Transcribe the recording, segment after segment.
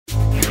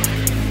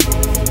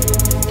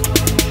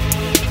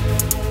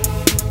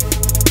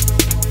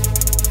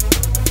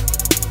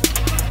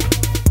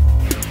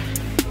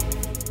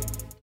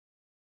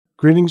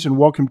Greetings and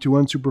welcome to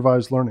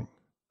Unsupervised Learning.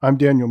 I'm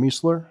Daniel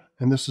Miesler,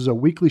 and this is a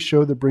weekly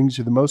show that brings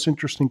you the most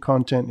interesting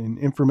content in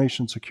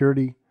information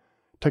security,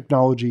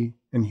 technology,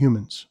 and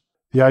humans.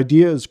 The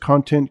idea is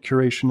content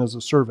curation as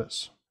a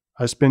service.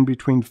 I spend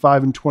between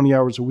 5 and 20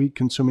 hours a week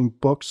consuming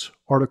books,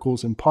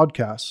 articles, and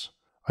podcasts.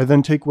 I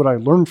then take what I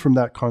learned from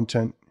that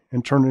content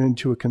and turn it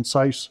into a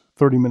concise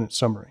 30-minute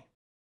summary.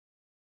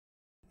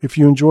 If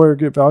you enjoy or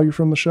get value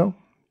from the show,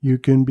 you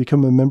can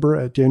become a member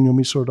at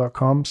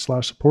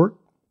danielmiesler.com/support.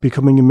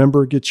 Becoming a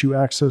member gets you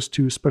access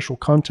to special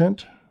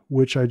content,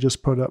 which I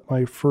just put up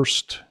my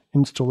first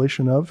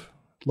installation of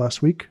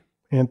last week.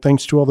 And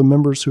thanks to all the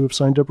members who have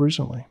signed up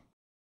recently.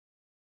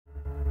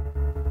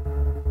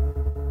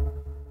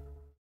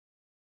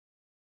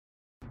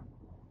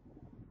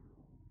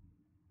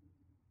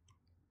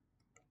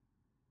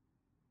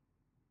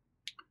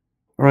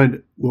 All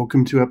right,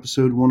 welcome to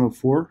episode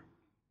 104.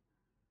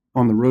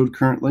 On the road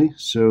currently,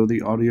 so the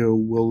audio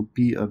will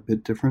be a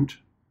bit different.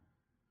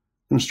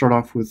 I'm going to start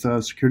off with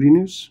security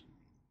news.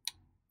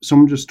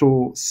 Someone just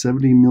stole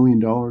 $70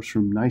 million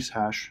from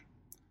NiceHash,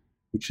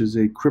 which is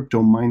a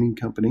crypto mining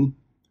company.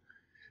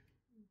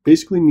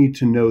 Basically need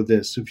to know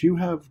this. If you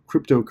have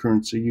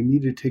cryptocurrency, you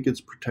need to take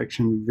its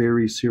protection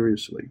very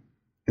seriously.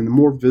 And the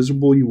more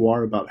visible you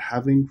are about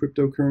having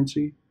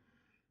cryptocurrency,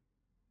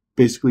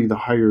 basically the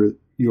higher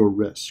your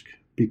risk.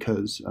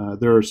 Because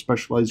there are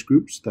specialized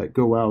groups that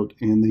go out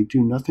and they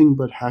do nothing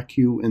but hack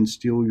you and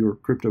steal your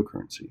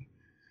cryptocurrency.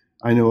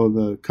 I know of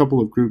a couple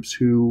of groups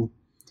who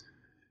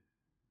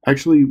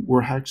actually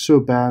were hacked so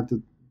bad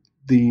that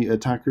the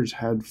attackers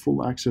had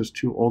full access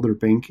to all their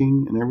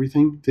banking and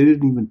everything. They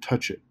didn't even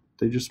touch it.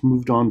 They just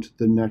moved on to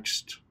the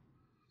next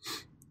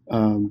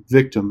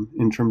victim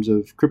in terms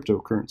of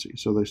cryptocurrency.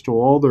 So they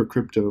stole all their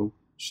crypto,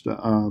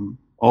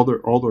 all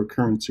their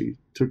currency,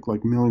 took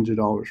like millions of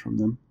dollars from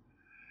them.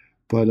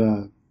 But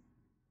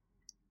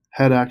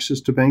had access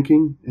to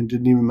banking and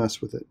didn't even mess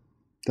with it.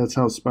 That's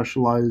how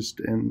specialized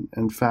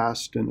and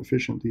fast and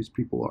efficient these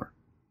people are.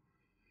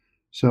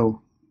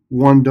 So,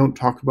 one, don't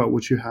talk about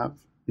what you have.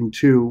 And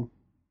two,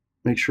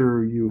 make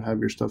sure you have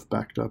your stuff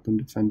backed up and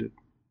defended.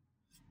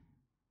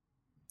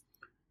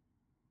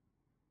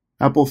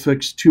 Apple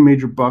fixed two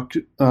major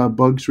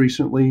bugs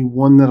recently.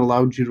 One that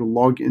allowed you to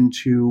log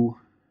into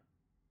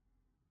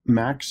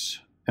Macs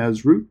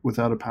as root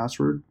without a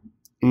password.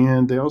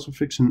 And they also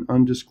fixed an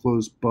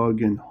undisclosed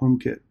bug in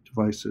HomeKit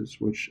devices,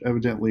 which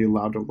evidently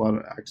allowed a lot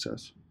of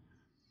access.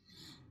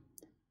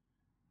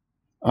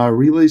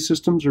 Relay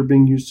systems are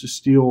being used to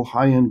steal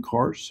high-end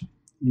cars.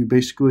 You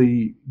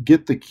basically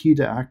get the key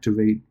to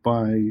activate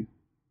by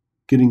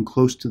getting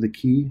close to the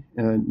key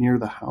near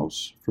the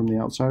house from the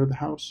outside of the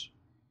house.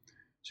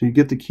 So you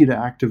get the key to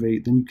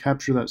activate, then you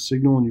capture that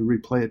signal and you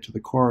replay it to the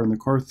car, and the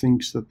car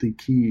thinks that the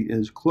key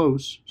is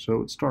close,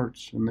 so it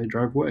starts and they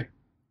drive away.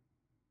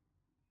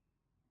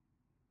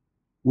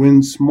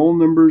 When small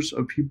numbers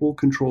of people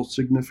control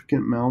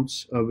significant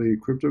amounts of a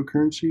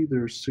cryptocurrency,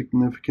 there's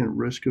significant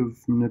risk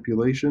of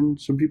manipulation.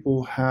 Some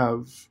people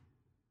have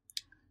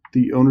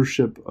the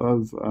ownership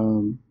of,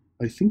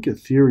 I think,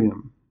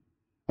 Ethereum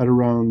at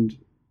around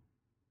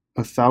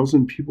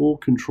 1,000 people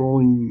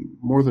controlling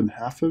more than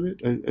half of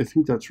it. I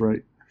think that's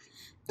right.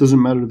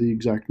 Doesn't matter the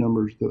exact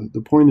numbers. The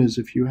point is,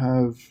 if you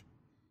have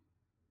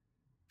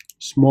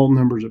small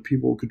numbers of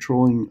people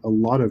controlling a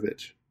lot of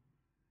it,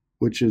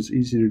 which is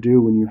easy to do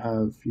when you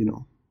have,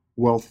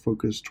 wealth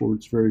focused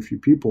towards very few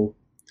people,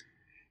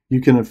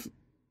 you can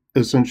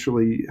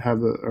essentially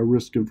have a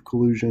risk of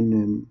collusion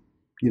and,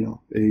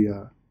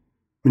 a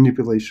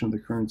manipulation of the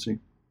currency.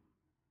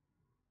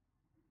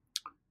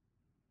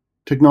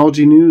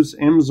 Technology news,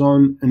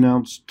 Amazon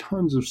announced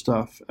tons of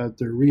stuff at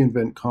their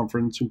reInvent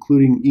conference,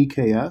 including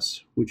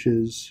EKS, which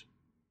is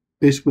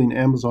basically an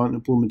Amazon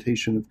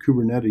implementation of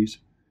Kubernetes.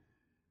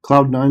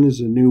 Cloud9 is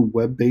a new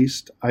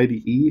web-based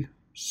IDE.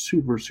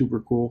 Super, super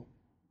cool.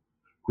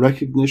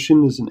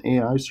 Recognition is an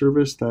AI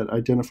service that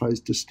identifies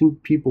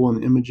distinct people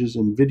and images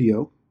in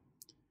video.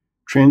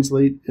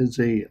 Translate is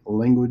a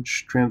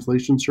language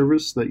translation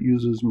service that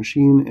uses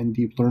machine and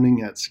deep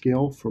learning at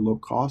scale for low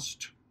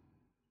cost.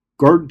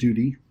 Guard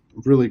Duty,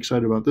 I'm really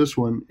excited about this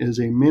one, is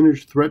a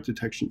managed threat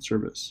detection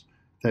service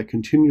that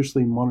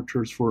continuously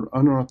monitors for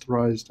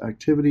unauthorized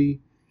activity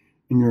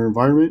in your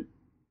environment.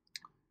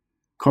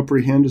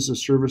 Comprehend is a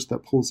service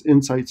that pulls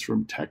insights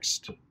from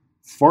text.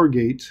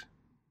 Fargate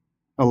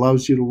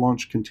allows you to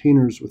launch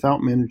containers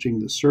without managing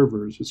the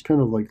servers. It's kind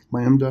of like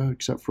Lambda,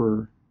 except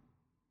for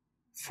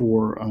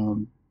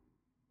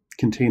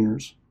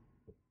containers.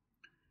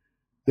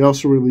 They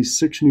also released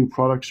 6 new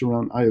products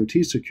around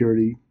IoT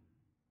security,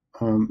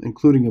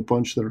 including a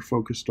bunch that are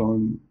focused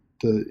on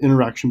the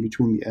interaction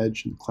between the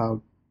edge and the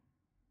cloud.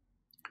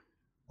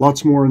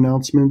 Lots more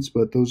announcements,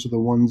 but those are the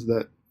ones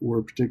that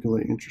were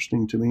particularly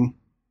interesting to me.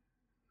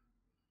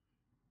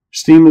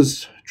 Steam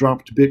has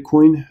dropped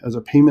Bitcoin as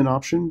a payment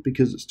option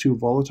because it's too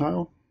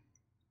volatile.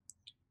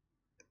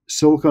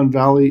 Silicon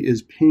Valley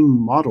is paying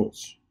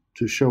models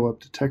to show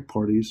up to tech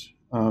parties,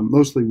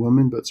 mostly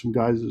women, but some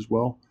guys as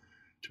well,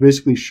 to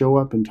basically show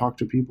up and talk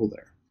to people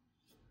there.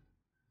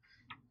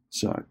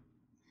 It's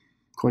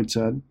quite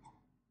sad.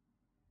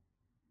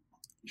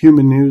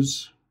 Human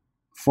news.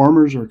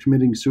 Farmers are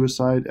committing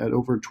suicide at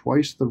over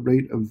twice the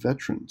rate of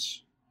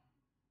veterans.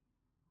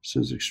 This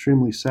is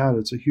extremely sad.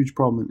 It's a huge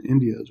problem in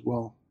India as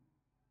well.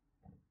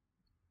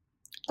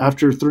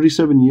 After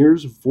 37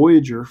 years,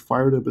 Voyager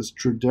fired up its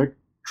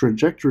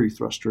trajectory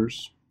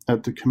thrusters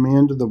at the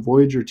command of the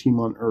Voyager team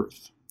on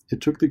Earth. It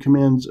took the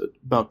commands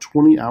about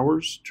 20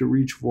 hours to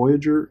reach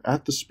Voyager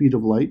at the speed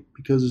of light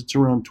because it's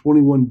around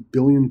 21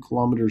 billion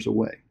kilometers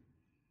away.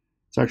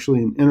 It's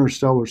actually in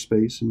interstellar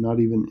space and not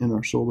even in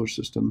our solar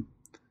system.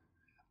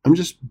 I'm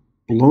just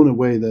blown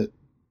away that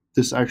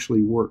this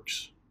actually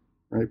works,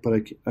 right?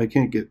 But I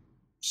can't get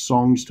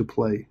songs to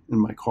play in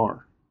my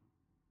car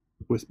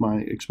with my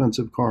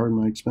expensive car and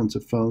my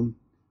expensive phone.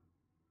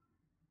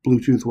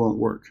 Bluetooth won't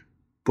work.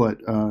 But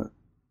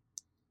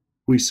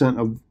we sent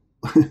a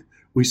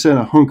we sent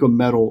a hunk of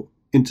metal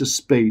into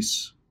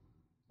space,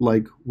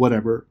 like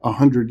whatever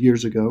 100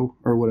 years ago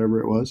or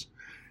whatever it was,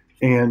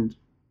 and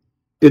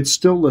it's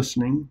still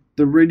listening.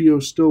 The radio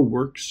still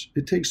works.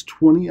 It takes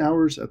 20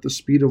 hours at the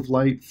speed of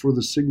light for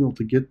the signal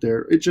to get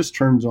there. It just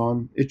turns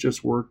on. It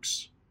just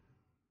works.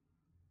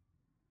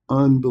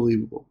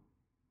 Unbelievable.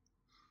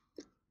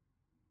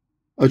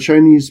 A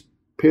Chinese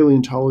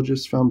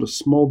paleontologist found a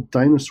small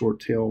dinosaur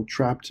tail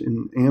trapped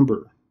in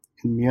amber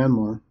in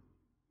Myanmar.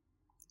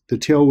 The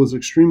tail was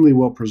extremely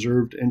well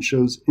preserved and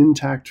shows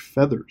intact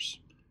feathers,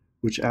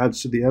 which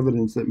adds to the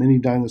evidence that many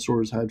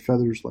dinosaurs had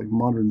feathers like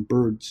modern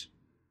birds.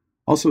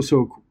 Also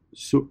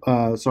saw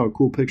a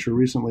cool picture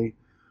recently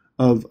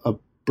of a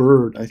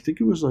bird. I think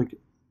it was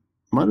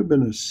might have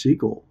been a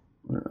seagull.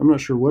 I'm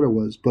not sure what it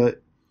was,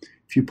 but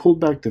if you pulled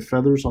back the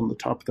feathers on the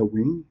top of the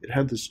wing, it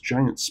had this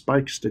giant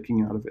spike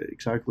sticking out of it,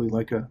 exactly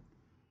like a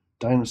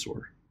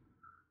dinosaur.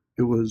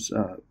 It was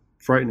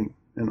frightening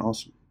and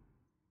awesome.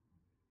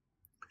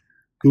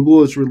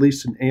 Google has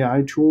released an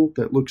AI tool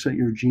that looks at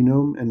your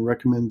genome and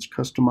recommends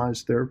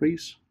customized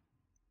therapies.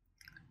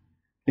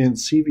 And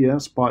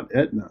CVS bought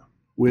Aetna,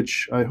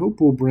 which I hope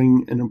will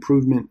bring an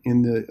improvement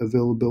in the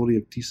availability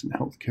of decent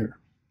healthcare.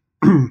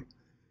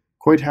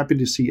 Quite happy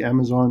to see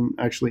Amazon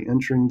actually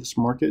entering this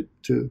market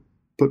to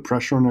put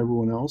pressure on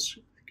everyone else,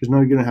 because now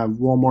you're going to have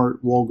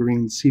Walmart,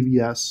 Walgreens,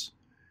 CVS,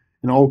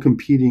 and all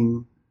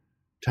competing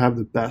to have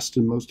the best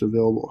and most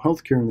available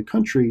healthcare in the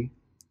country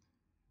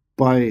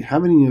by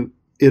having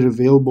it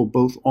available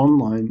both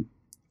online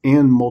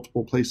and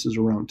multiple places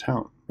around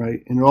town,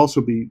 right? And they'll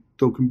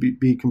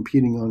be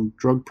competing on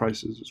drug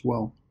prices as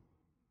well.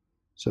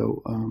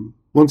 So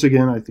once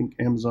again, I think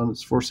Amazon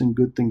is forcing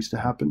good things to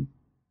happen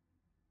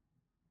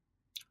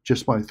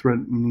just by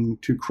threatening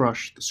to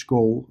crush the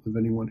skull of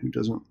anyone who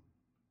doesn't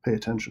pay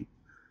attention.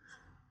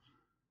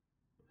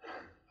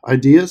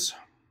 Ideas.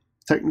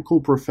 Technical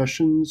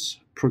professions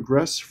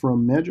progress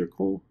from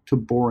magical to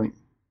boring.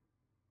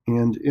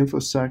 And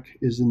InfoSec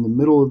is in the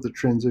middle of the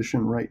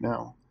transition right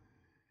now.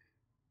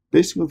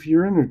 Basically, if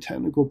you're in a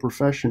technical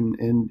profession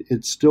and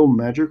it's still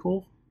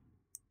magical,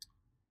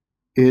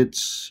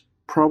 it's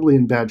probably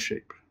in bad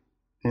shape.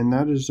 And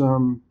that's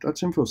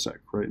InfoSec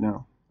right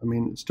now. I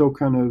mean, it's still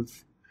kind of,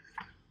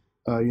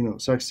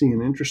 sexy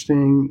and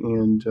interesting,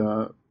 and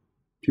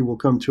people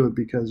come to it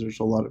because there's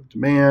a lot of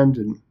demand,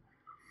 and,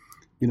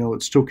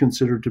 it's still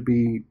considered to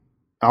be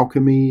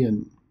alchemy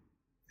and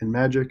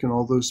magic and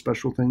all those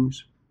special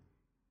things.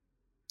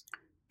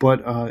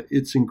 But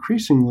it's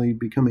increasingly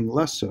becoming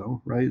less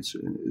so, right?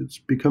 It's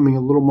becoming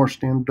a little more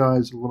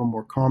standardized, a little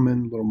more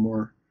common, a little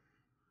more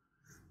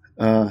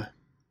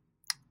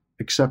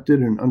accepted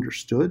and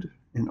understood.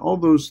 And all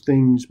those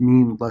things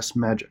mean less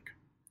magic.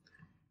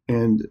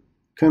 And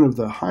kind of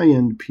the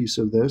high-end piece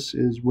of this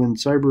is when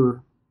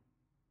cyber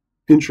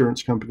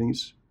insurance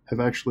companies have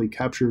actually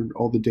captured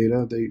all the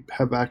data. They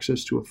have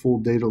access to a full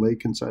data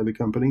lake inside the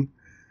company.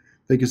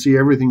 They can see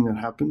everything that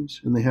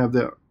happens, and they have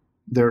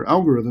their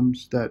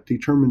algorithms that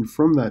determine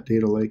from that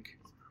data lake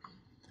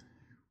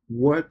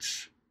what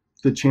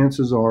the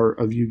chances are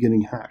of you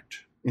getting hacked,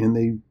 and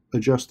they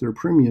adjust their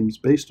premiums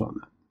based on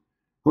that.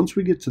 Once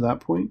we get to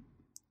that point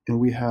and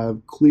we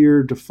have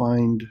clear,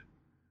 defined,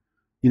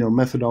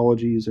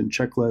 methodologies and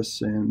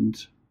checklists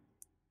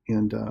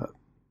and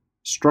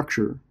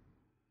structure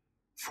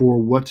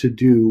for what to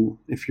do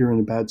if you're in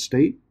a bad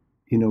state,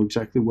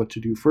 exactly what to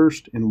do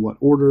first, in what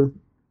order,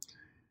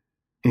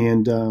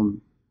 and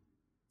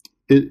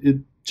it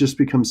just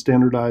becomes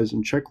standardized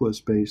and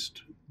checklist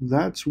based.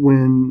 That's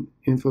when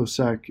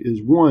InfoSec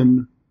is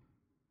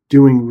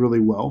doing really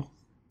well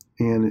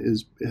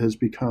and has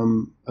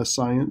become a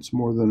science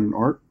more than an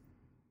art.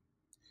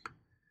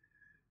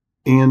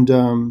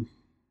 And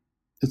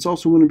it's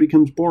also when it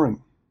becomes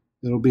boring.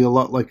 It'll be a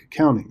lot like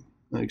accounting,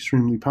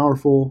 extremely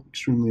powerful,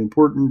 extremely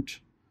important.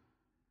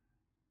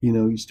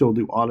 You still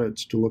do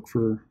audits to look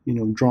for,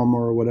 drama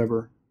or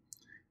whatever,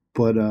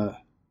 but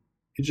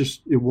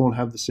it won't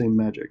have the same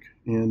magic.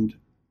 And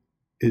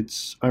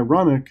it's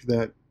ironic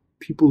that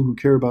people who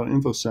care about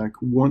InfoSec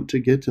want to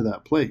get to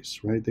that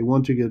place, right? They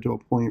want to get to a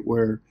point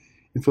where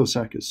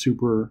InfoSec is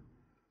super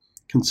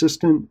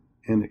consistent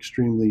and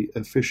extremely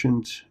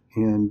efficient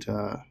and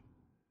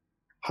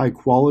high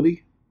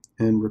quality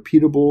and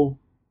repeatable.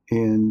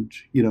 And,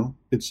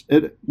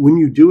 when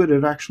you do it,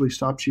 it actually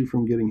stops you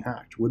from getting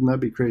hacked. Wouldn't that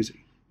be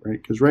crazy,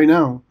 right? Because right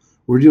now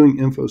we're doing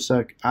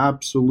InfoSec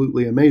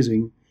absolutely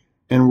amazing,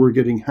 and we're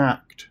getting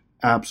hacked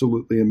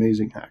absolutely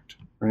amazing hacked,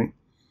 right?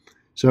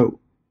 So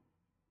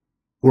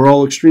we're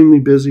all extremely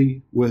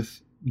busy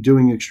with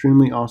doing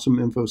extremely awesome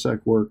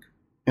InfoSec work,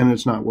 and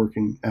it's not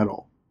working at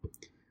all.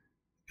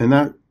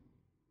 And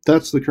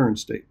that's the current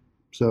state.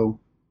 So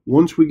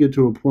once we get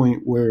to a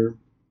point where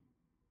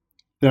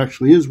it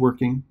actually is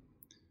working,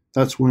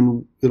 that's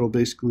when it'll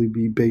basically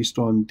be based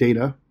on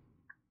data.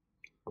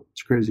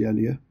 It's a crazy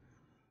idea.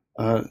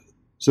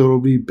 So it'll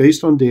be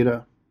based on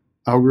data.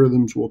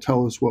 Algorithms will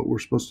tell us what we're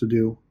supposed to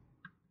do,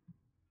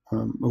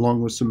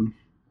 along with some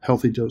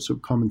healthy dose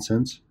of common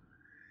sense.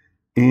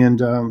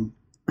 And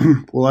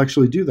we'll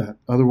actually do that.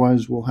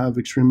 Otherwise, we'll have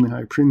extremely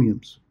high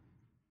premiums.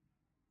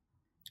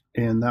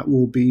 And that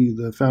will be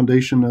the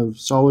foundation of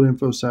solid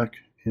InfoSec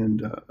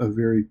and a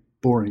very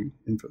boring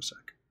InfoSec,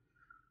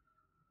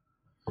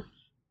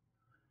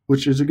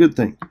 which is a good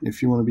thing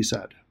if you want to be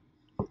sad.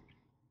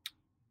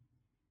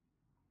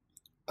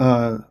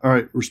 All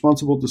right,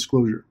 responsible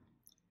disclosure.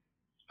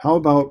 How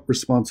about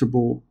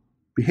responsible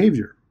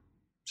behavior?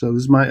 So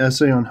this is my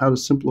essay on how to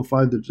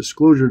simplify the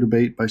disclosure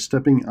debate by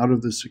stepping out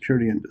of the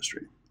security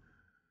industry.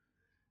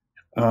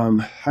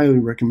 Highly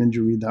recommend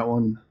you read that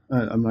one.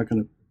 I'm not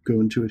going to go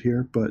into it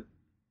here, but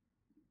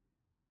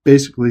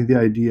basically the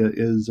idea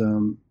is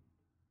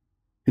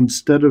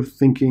instead of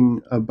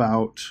thinking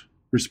about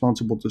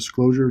responsible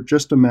disclosure,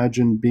 just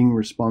imagine being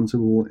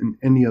responsible in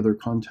any other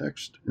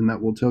context, and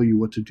that will tell you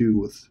what to do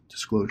with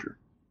disclosure.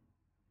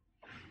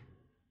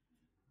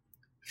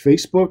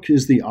 Facebook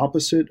is the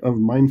opposite of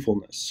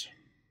mindfulness.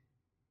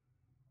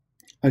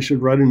 I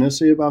should write an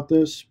essay about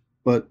this,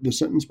 but the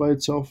sentence by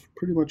itself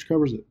pretty much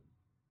covers it.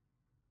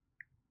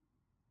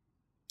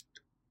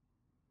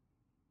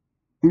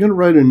 I'm going to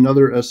write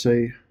another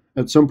essay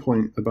at some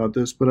point about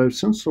this, but I've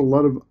sensed a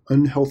lot of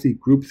unhealthy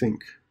groupthink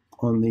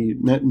on the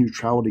net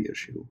neutrality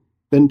issue.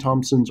 Ben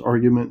Thompson's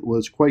argument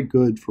was quite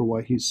good for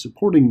why he's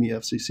supporting the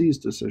FCC's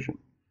decision.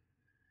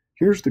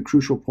 Here's the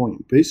crucial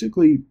point.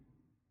 Basically,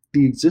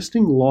 the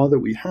existing law that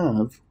we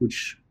have,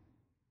 which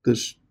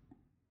this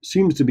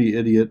seems to be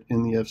idiot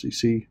in the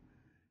FCC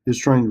is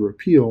trying to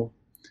repeal,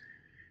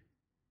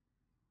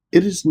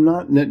 it is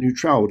not net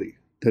neutrality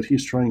that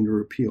he's trying to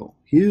repeal.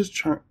 He is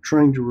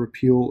trying to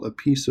repeal a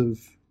piece of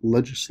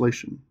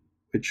legislation,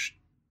 which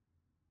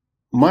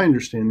my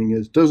understanding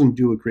is doesn't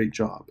do a great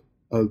job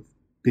of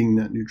being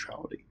net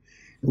neutrality.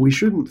 And we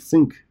shouldn't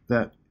think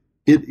that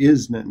it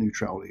is net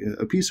neutrality.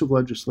 A piece of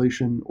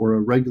legislation or a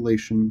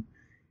regulation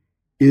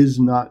is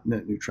not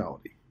net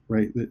neutrality,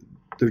 right?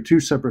 They're two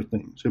separate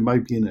things. It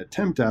might be an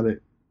attempt at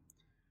it,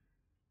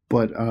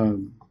 but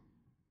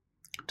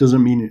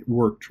doesn't mean it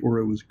worked or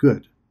it was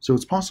good. So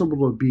it's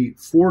possible to be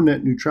for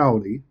net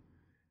neutrality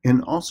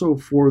and also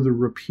for the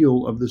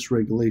repeal of this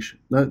regulation.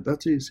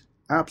 That's an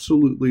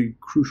absolutely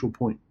crucial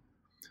point.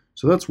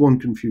 So that's one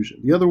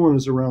confusion. The other one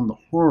is around the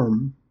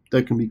harm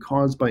that can be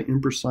caused by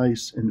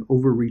imprecise and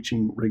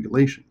overreaching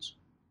regulations.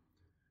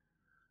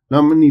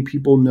 Not many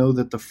people know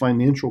that the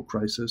financial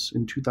crisis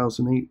in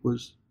 2008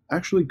 was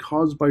actually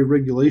caused by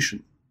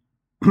regulation,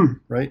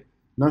 right?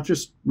 Not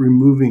just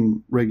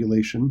removing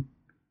regulation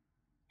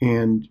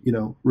and,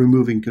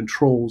 removing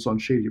controls on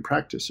shady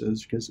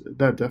practices, because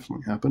that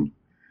definitely happened,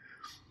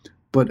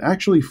 but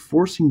actually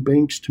forcing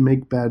banks to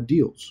make bad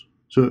deals.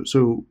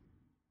 So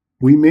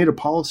we made a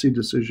policy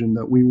decision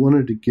that we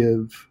wanted to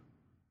give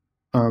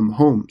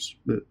homes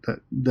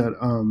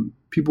that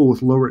people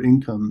with lower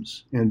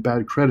incomes and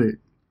bad credit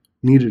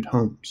needed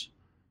homes.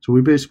 So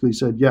we basically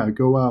said, yeah,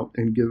 go out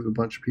and give a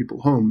bunch of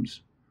people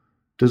homes.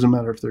 Doesn't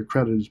matter if their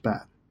credit is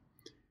bad.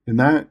 And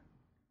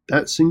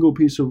that single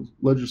piece of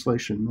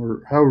legislation,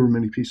 or however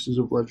many pieces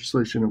of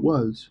legislation it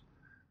was,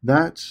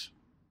 that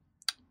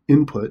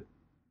input,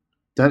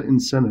 that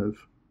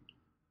incentive,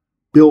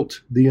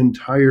 built the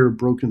entire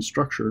broken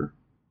structure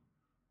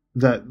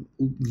that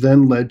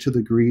then led to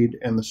the greed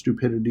and the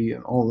stupidity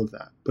and all of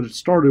that. But it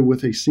started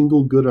with a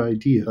single good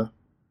idea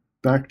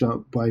backed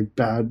up by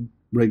bad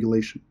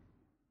regulation,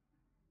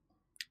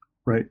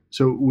 right?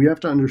 So we have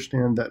to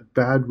understand that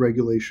bad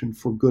regulation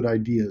for good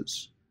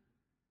ideas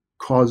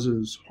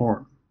causes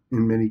harm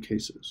in many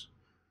cases.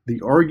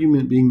 The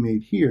argument being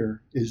made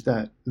here is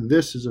that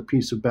this is a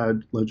piece of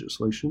bad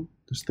legislation,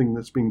 this thing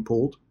that's being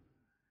pulled,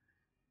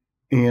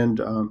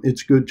 and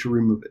it's good to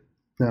remove it.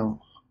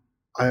 Now,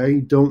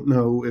 I don't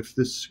know if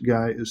this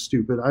guy is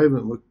stupid. I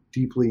haven't looked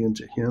deeply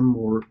into him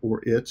or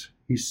it.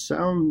 He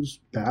sounds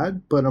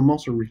bad, but I'm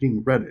also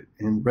reading Reddit,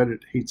 and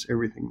Reddit hates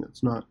everything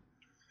that's not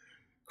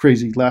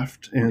crazy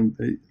left, and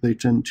they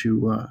tend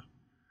to,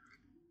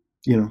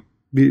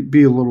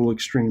 be a little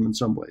extreme in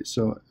some ways.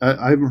 So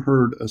I haven't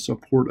heard a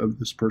support of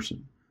this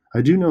person.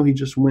 I do know he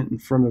just went in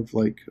front of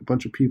like a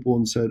bunch of people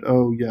and said,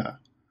 oh yeah,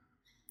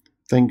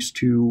 thanks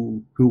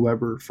to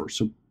whoever for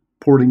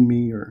supporting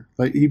me, or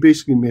like he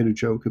basically made a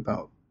joke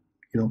about,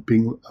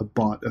 being a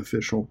bot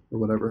official or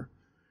whatever,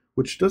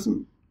 which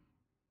doesn't,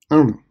 I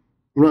don't know.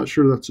 I'm not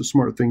sure that's a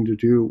smart thing to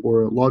do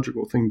or a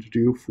logical thing to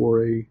do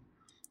for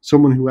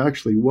someone who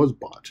actually was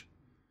bought.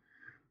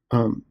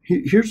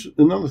 Here's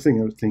another thing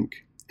I would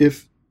think: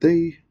 if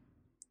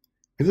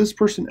this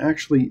person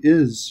actually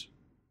is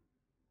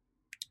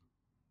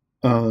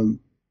on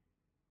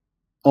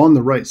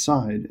the right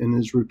side and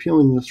is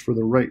repealing this for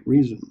the right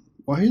reason,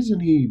 why isn't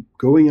he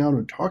going out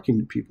and talking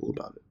to people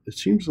about it? It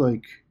seems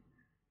like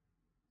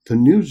the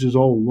news is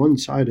all one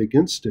side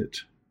against it.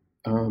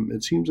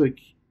 It seems like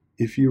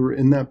if you were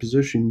in that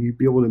position, you'd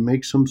be able to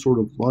make some sort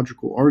of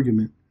logical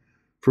argument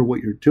for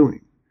what you're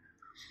doing.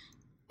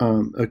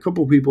 A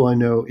couple people I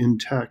know in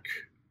tech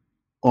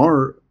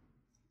are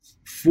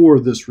for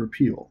this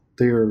repeal.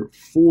 They're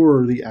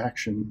for the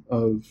action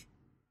of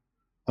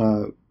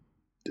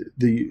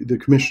the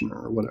commissioner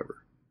or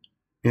whatever,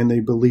 and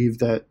they believe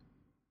that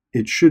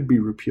it should be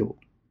repealed.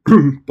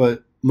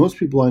 But most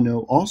people I know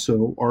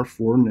also are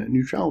for net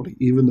neutrality,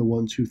 even the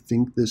ones who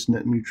think this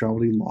net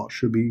neutrality law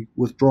should be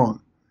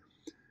withdrawn.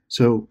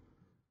 So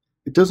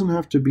it doesn't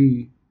have to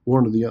be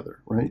one or the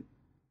other, right?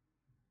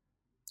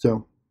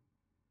 So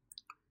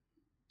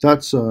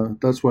that's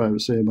what I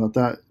would say about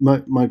that.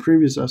 My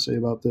previous essay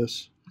about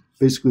this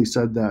basically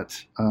said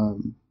that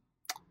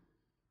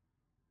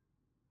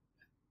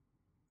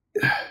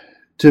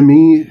to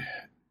me,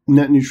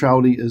 net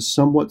neutrality is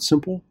somewhat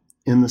simple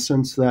in the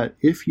sense that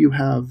if you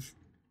have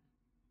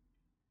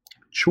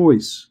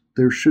choice,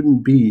 there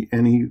shouldn't be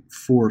any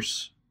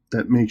force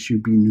that makes you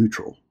be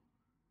neutral,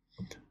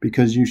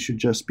 because you should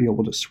just be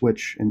able to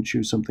switch and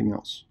choose something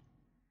else.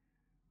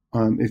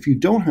 If you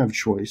don't have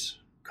choice,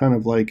 kind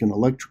of like an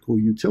electrical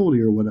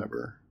utility or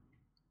whatever,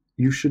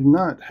 you should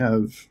not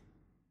have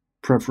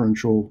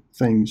preferential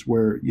things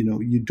where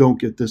you don't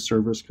get this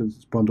service because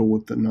it's bundled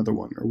with another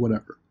one or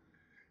whatever.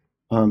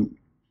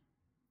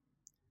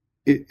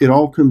 It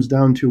all comes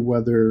down to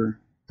whether,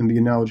 and the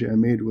analogy I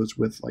made was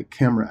with like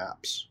camera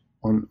apps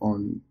on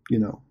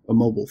a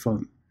mobile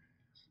phone.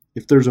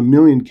 If there's a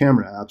million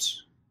camera apps,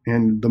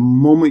 and the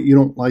moment you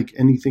don't like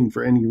anything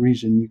for any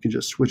reason, you can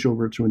just switch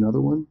over to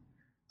another one,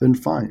 then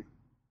fine,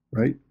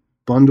 right?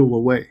 Bundle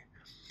away.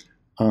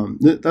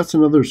 That's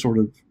another sort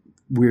of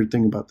weird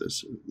thing about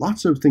this.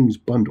 Lots of things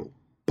bundle.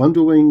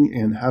 Bundling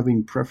and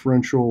having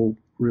preferential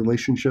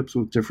relationships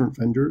with different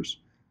vendors,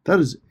 that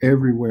is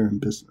everywhere in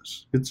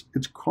business.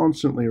 It's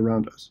constantly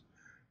around us,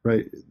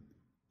 right?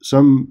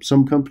 Some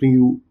company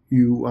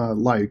you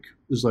like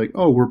is like,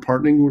 oh, we're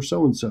partnering with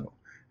so-and-so.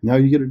 Now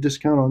you get a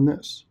discount on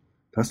this.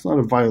 That's not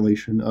a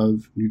violation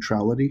of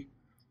neutrality.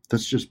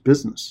 That's just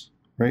business,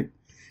 right?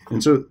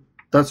 And so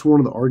that's one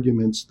of the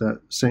arguments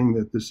that saying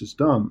that this is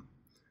dumb,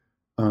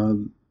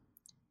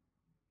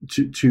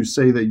 to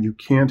say that you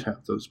can't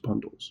have those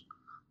bundles.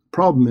 The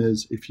problem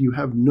is if you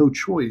have no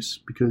choice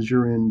because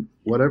you're in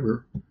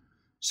whatever,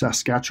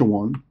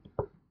 Saskatchewan,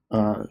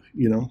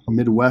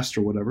 Midwest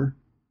or whatever,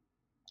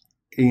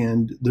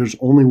 and there's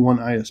only one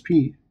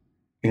ISP,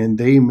 and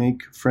they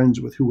make friends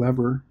with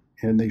whoever,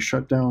 and they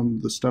shut down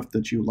the stuff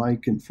that you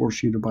like and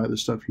force you to buy the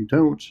stuff you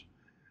don't,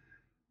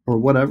 or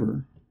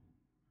whatever,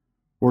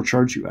 or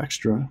charge you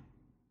extra,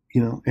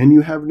 and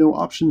you have no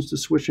options to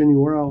switch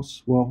anywhere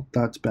else, well,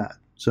 that's bad.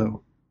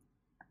 So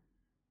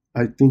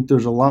I think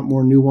there's a lot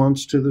more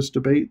nuance to this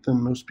debate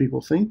than most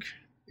people think,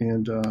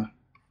 and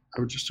I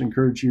would just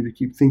encourage you to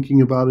keep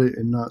thinking about it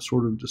and not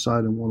sort of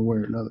decide in one way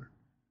or another.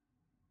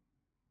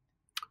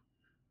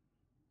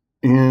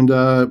 And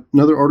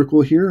another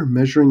article here,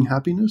 Measuring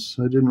Happiness.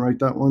 I didn't write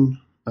that one.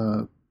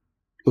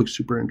 Looks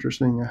super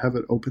interesting. I have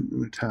it open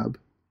in a tab.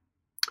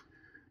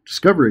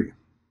 Discovery.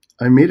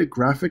 I made a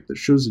graphic that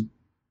shows the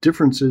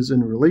differences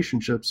in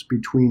relationships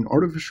between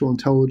artificial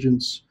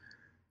intelligence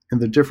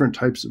and the different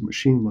types of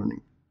machine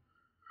learning.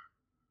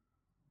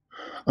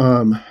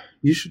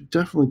 You should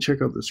definitely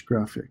check out this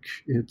graphic.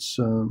 It's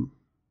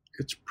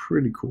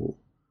pretty cool.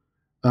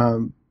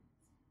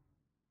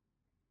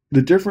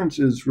 The difference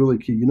is really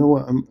key. You know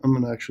what? I'm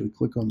going to actually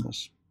click on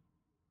this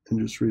and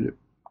just read it.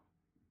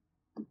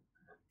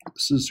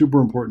 This is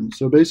super important.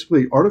 So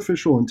basically,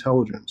 artificial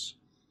intelligence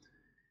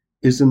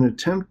is an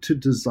attempt to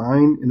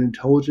design an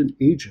intelligent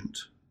agent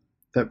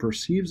that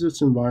perceives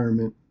its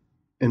environment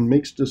and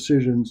makes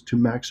decisions to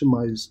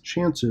maximize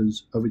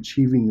chances of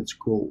achieving its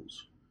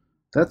goals.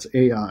 That's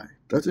AI.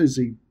 That is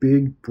a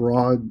big,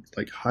 broad,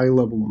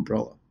 high-level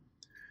umbrella.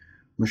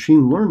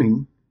 Machine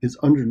learning is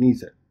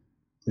underneath it.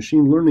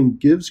 Machine learning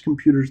gives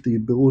computers the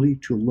ability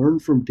to learn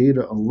from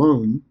data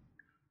alone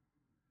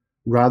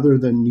rather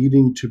than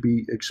needing to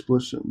be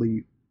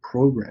explicitly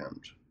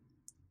programmed.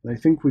 And I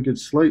think we could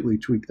slightly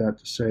tweak that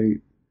to say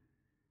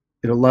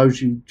it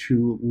allows you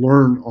to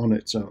learn on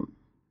its own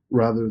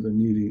rather than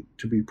needing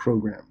to be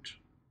programmed,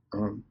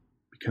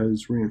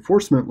 because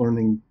reinforcement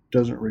learning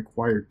doesn't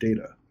require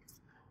data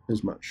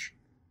as much.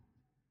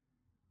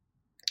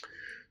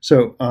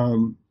 So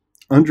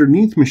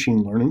underneath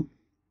machine learning,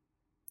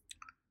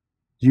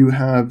 you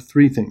have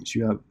three things.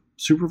 You have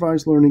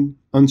supervised learning,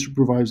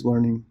 unsupervised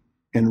learning,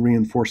 and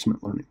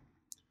reinforcement learning.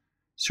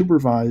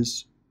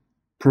 Supervised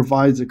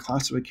provides a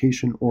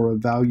classification or a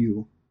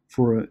value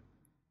for an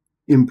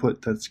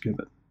input that's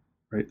given,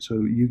 right?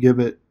 So you give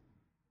it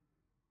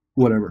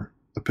whatever,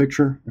 a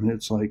picture, and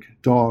it's like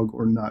dog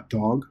or not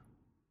dog,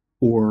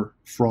 or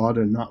fraud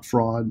and not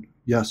fraud,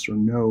 yes or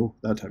no,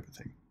 that type of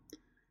thing.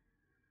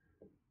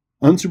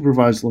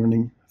 Unsupervised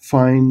learning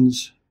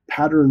finds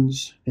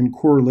patterns and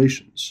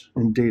correlations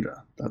in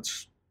data.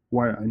 That's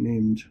why I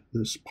named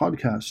this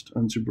podcast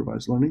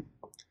Unsupervised Learning.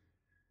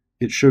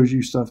 It shows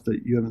you stuff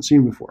that you haven't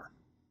seen before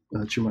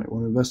that you might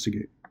want to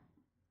investigate.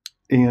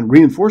 And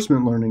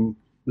reinforcement learning,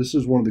 this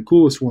is one of the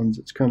coolest ones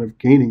that's kind of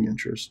gaining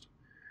interest,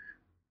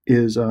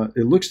 is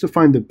it looks to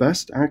find the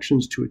best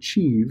actions to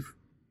achieve,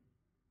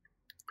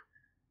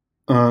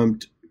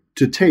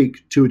 to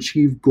take to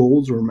achieve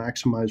goals or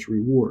maximize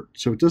reward.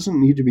 So it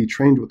doesn't need to be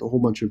trained with a whole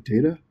bunch of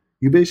data.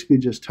 You basically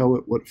just tell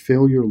it what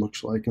failure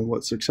looks like and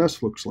what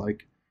success looks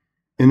like,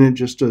 and it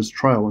just does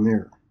trial and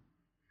error.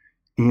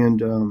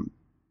 And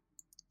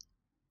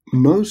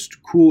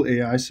most cool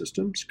AI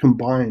systems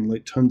combine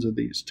like tons of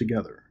these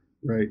together,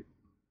 right?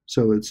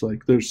 So it's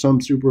like there's some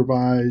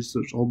supervised,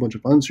 there's a whole bunch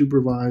of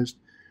unsupervised.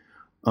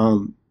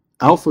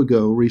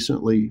 AlphaGo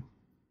recently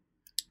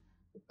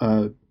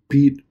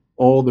beat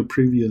all the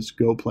previous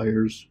Go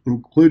players,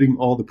 including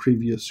all the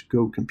previous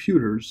Go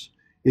computers.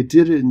 It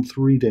did it in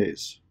 3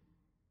 days,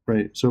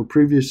 right? So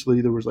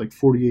previously there was like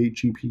 48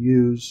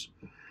 GPUs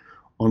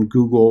on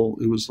Google.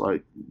 It was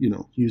like,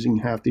 using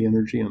half the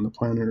energy on the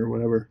planet or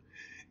whatever.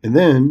 And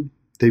then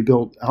they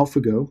built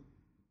AlphaGo,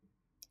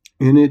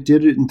 and it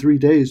did it in 3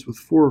 days with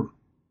four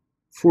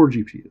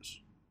GPUs.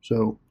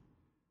 So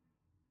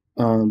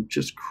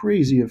just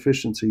crazy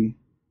efficiency.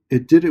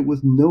 It did it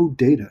with no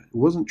data. It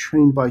wasn't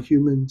trained by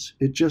humans.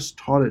 It just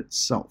taught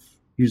itself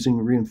using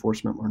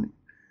reinforcement learning.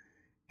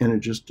 And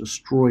it just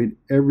destroyed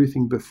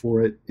everything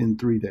before it in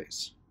 3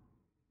 days.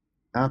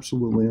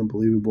 Absolutely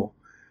unbelievable.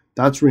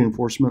 That's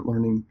reinforcement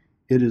learning.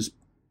 It is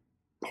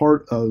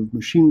part of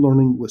machine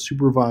learning with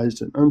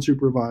supervised and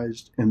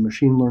unsupervised, and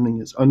machine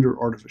learning is under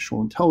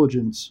artificial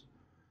intelligence,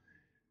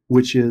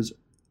 which is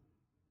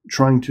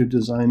trying to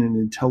design an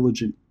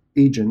intelligent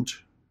agent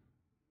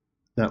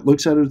that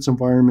looks at its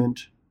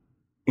environment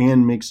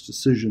and makes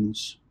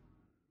decisions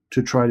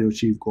to try to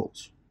achieve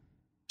goals.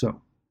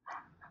 So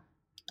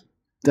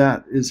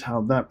that is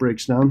how that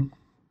breaks down.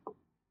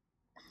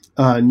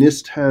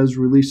 NIST has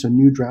released a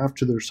new draft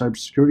to their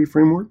cybersecurity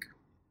framework.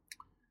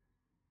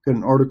 Got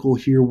an article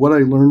here, what I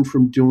learned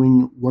from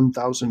doing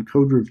 1,000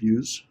 code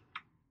reviews.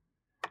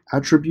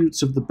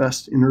 Attributes of the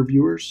best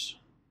interviewers.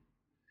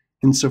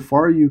 In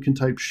Safari, you can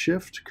type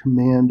Shift,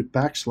 Command, /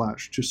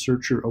 to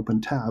search your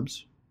open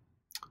tabs.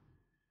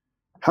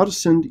 How to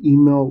send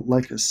email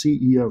like a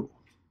CEO.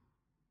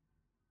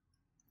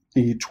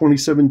 A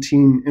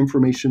 2017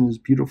 Information is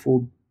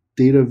Beautiful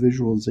Data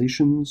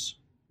Visualizations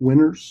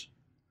winners.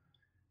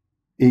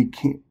 A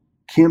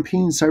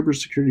campaign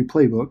cybersecurity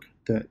playbook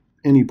that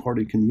any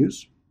party can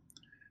use.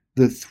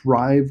 The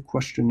Thrive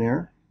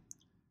questionnaire.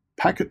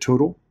 Packet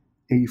total.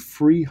 A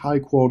free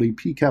high-quality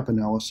PCAP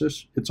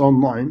analysis. It's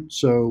online,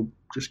 so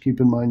just keep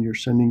in mind you're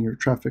sending your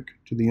traffic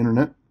to the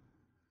internet.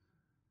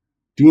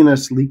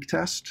 DNS leak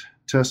test.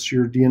 Test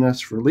your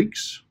DNS for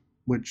leaks,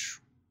 which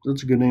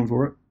that's a good name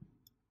for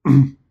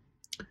it.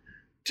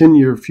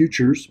 10-Year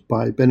Futures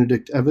by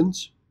Benedict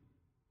Evans.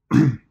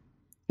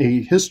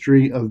 A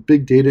History of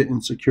Big Data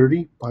and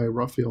Security by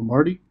Raphael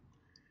Marty.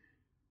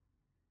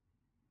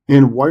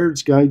 And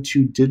Wired's Guide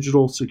to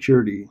Digital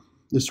Security.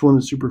 This one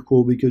is super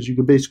cool because you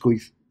can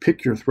basically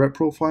pick your threat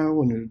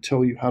profile and it'll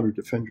tell you how to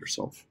defend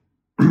yourself.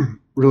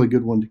 Really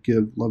good one to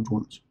give loved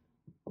ones.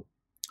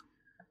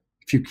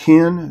 If you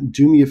can,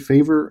 do me a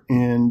favor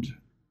and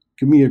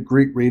give me a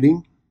great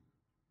rating.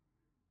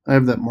 I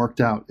have that marked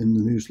out in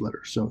the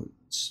newsletter, so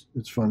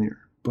it's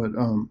funnier. But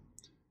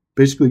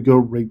basically, go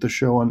rate the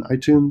show on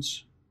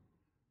iTunes.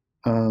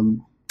 That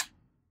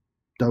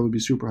would be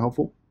super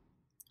helpful.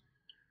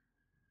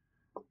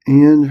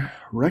 And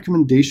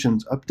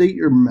recommendations, update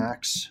your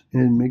Macs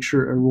and make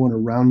sure everyone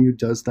around you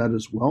does that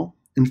as well.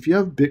 And if you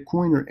have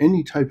Bitcoin or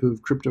any type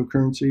of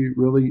cryptocurrency,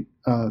 really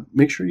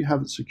make sure you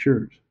have it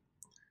secured.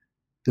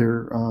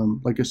 They're,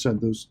 like I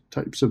said, those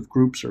types of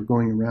groups are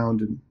going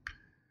around and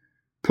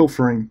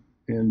pilfering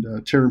and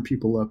tearing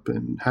people up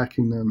and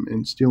hacking them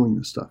and stealing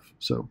this stuff.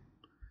 So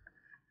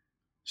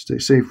stay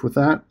safe with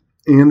that.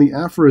 And the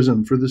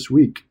aphorism for this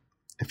week,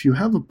 if you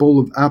have a bowl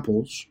of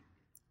apples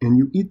and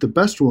you eat the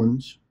best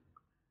ones,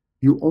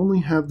 you only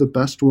have the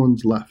best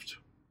ones left.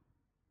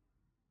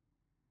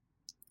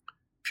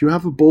 If you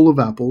have a bowl of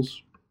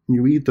apples and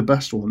you eat the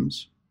best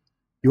ones,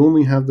 you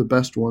only have the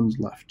best ones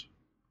left.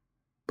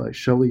 By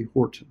Shelley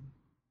Horton.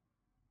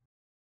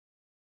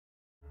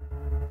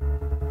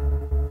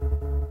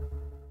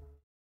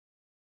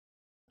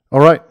 All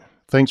right.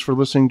 Thanks for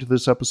listening to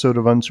this episode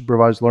of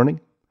Unsupervised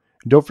Learning.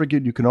 And don't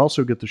forget, you can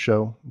also get the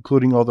show,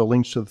 including all the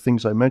links to the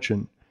things I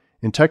mentioned,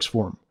 in text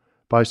form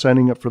by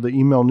signing up for the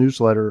email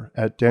newsletter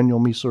at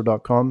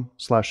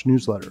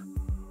danielmiessler.com/newsletter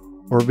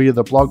or via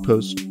the blog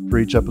post for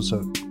each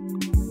episode.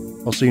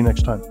 I'll see you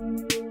next time.